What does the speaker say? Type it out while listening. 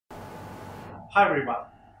Hi everyone.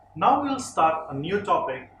 Now we'll start a new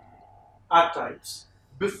topic, ad types.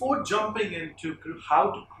 Before jumping into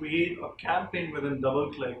how to create a campaign within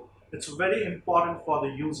DoubleClick, it's very important for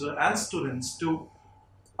the user and students to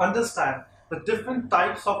understand the different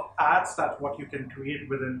types of ads that what you can create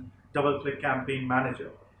within DoubleClick Campaign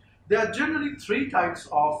Manager. There are generally three types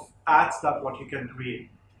of ads that what you can create.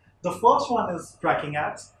 The first one is tracking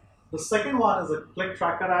ads, the second one is a click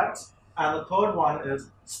tracker ads, and the third one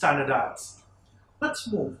is standard ads. Let's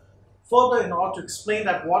move further in order to explain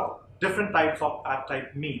that what different types of ad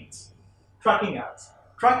type means. Tracking ads.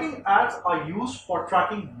 Tracking ads are used for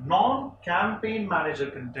tracking non-campaign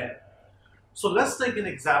manager content. So let's take an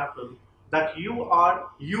example that you are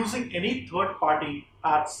using any third-party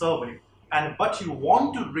ad serving and but you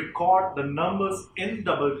want to record the numbers in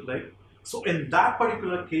DoubleClick. So in that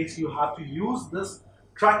particular case, you have to use this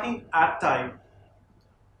tracking ad type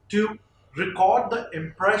to record the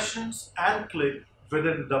impressions and click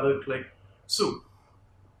within DoubleClick soup.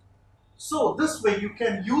 So this way you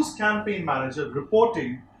can use Campaign Manager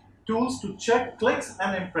reporting tools to check clicks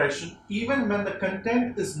and impression even when the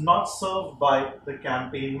content is not served by the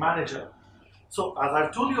Campaign Manager. So as I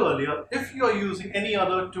told you earlier, if you are using any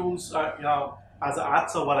other tools, as an ad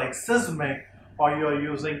server like Sysmic, or you are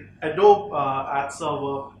using Adobe ad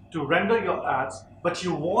server to render your ads, but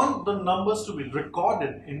you want the numbers to be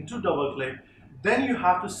recorded into DoubleClick, then you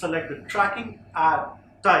have to select the tracking ad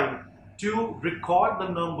type to record the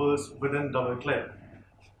numbers within DoubleClick.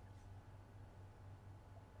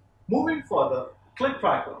 Moving further, Click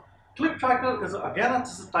Tracker. Click Tracker is again a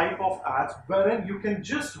type of ads wherein you can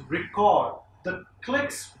just record the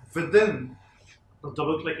clicks within the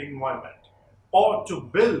DoubleClick environment or to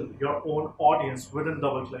build your own audience within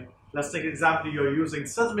DoubleClick. Let's take an example, you're using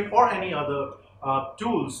Sysmic or any other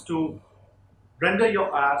tools to render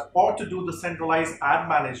your ads or to do the centralized ad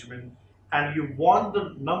management, and you want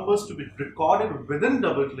the numbers to be recorded within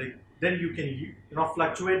DoubleClick, then you can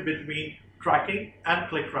fluctuate between tracking and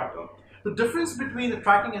click tracker. The difference between the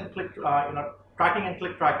tracking and click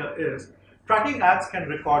tracker is tracking ads can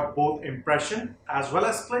record both impression as well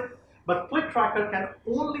as click, but click tracker can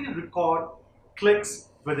only record clicks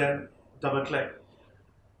within DoubleClick.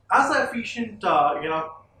 As an efficient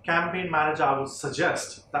campaign manager, I would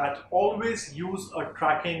suggest that always use a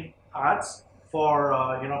tracking ads for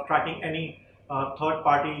tracking any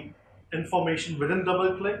third-party information within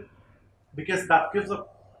DoubleClick, because that gives a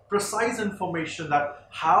precise information that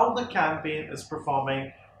how the campaign is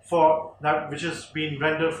performing for that which is being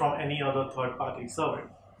rendered from any other third-party serving.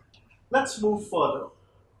 Let's move further.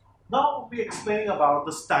 Now we'll be explaining about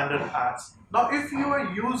the standard ads. Now, if you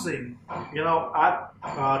are using,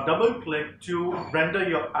 DoubleClick to render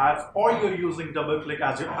your ads, or you're using DoubleClick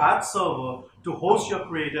as your ad server to host your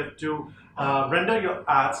creative to render your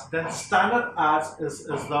ads, then standard ads is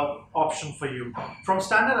the option for you. From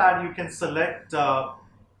standard ad, you can select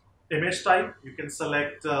image type, you can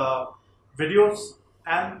select videos,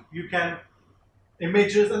 and you can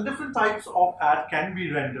images, and different types of ad can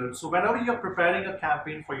be rendered. So whenever you're preparing a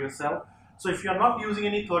campaign for yourself, so if you're not using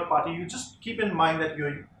any third party, you just keep in mind that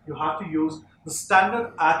you have to use the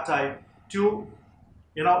standard ad type to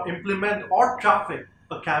implement or traffic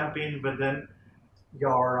a campaign within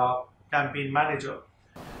your campaign manager.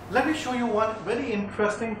 Let me show you one very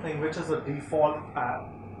interesting thing, which is a default ad.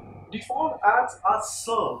 Default ads are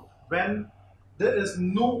served when there is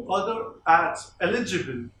no other ads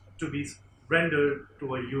eligible to be rendered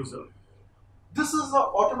to a user. This is an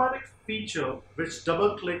automatic feature which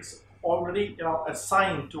DoubleClick's already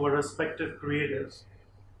assigned to a respective creators.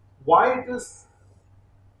 Why it is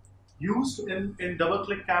used in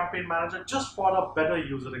DoubleClick Campaign Manager? Just for a better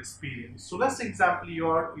user experience. So let's example you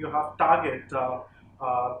have target,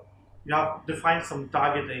 you have defined some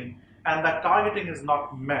targeting, and that targeting is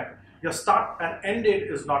not met. Your start and end date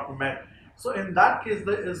is not met. So in that case,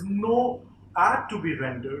 there is no ad to be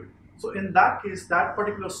rendered. So in that case, that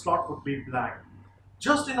particular slot would be blank.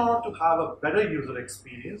 Just in order to have a better user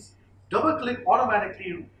experience, DoubleClick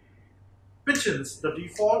automatically pitches the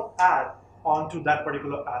default ad onto that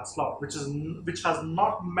particular ad slot, which has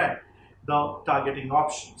not met the targeting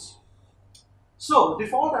options. So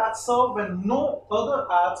default ads serve when no other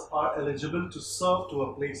ads are eligible to serve to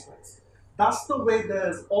a placement. That's the way there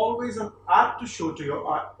is always an ad to show to your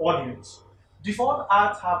audience. Default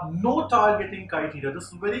ads have no targeting criteria. This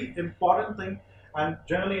is a very important thing, and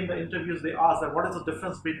generally in the interviews they ask that what is the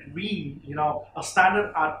difference between a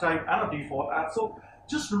standard ad type and a default ad. So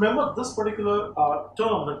just remember this particular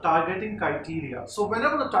term, the targeting criteria. So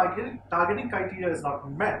whenever the targeting criteria is not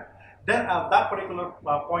met, then at that particular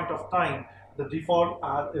point of time, the default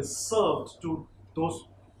ad is served to those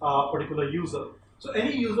particular user. So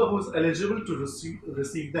any user who is eligible to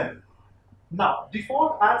receive them. Now,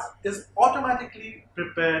 default ads is automatically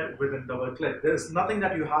prepared within DoubleClick. There is nothing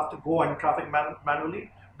that you have to go and traffic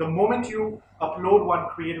manually. The moment you upload one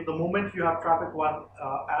creative, the moment you have traffic one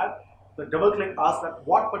ad, the DoubleClick asks that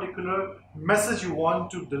what particular message you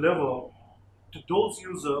want to deliver to those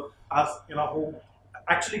users as who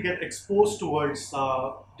actually get exposed towards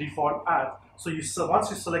default ad. So once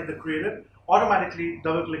you select the creative, automatically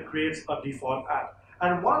DoubleClick creates a default ad.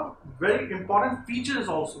 And one very important feature is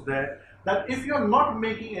also there that if you're not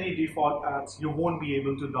making any default ads, you won't be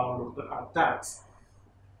able to download the ad tags.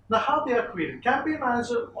 Now, how they are created? Campaign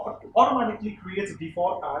Manager automatically creates a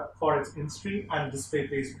default ad for its in-stream and display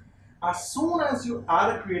placement. As soon as you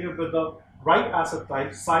add a creative with the right asset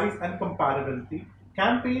type, size, and compatibility,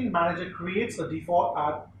 Campaign Manager creates a default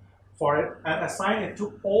ad for it and assign it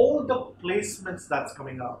to all the placements that's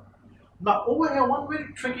coming up. Now, over here, one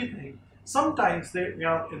very tricky thing. Sometimes they,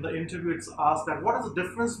 in the interview, it's asked that what is the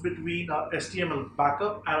difference between a HTML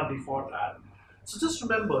backup and a default ad. So just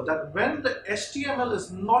remember that when the HTML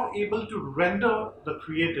is not able to render the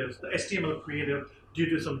creatives, the HTML creative, due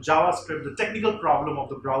to some JavaScript, the technical problem of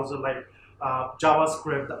the browser like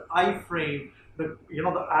JavaScript, the iframe,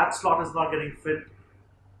 the ad slot is not getting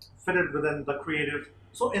fitted within the creative.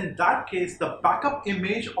 So in that case, the backup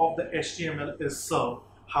image of the HTML is served.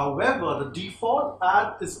 However, the default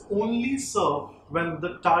ad is only served when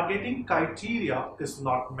the targeting criteria is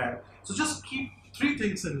not met. So just keep three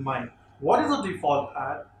things in mind. What is a default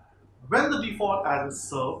ad? When the default ad is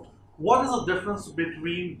served, what is the difference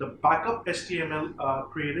between the backup HTML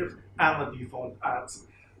creative and the default ads?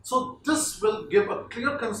 So this will give a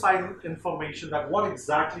clear, concise information that what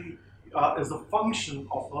exactly is the function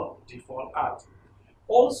of a default ad.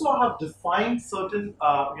 Also, I have defined certain,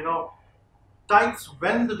 types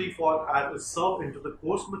when the default ad is served into the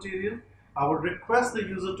course material. I would request the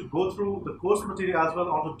user to go through the course material as well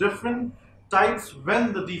onto different types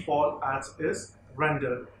when the default ads is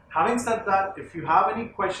rendered. Having said that, if you have any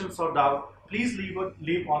questions or doubt, please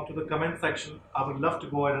leave onto the comment section. I would love to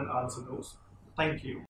go ahead and answer those. Thank you.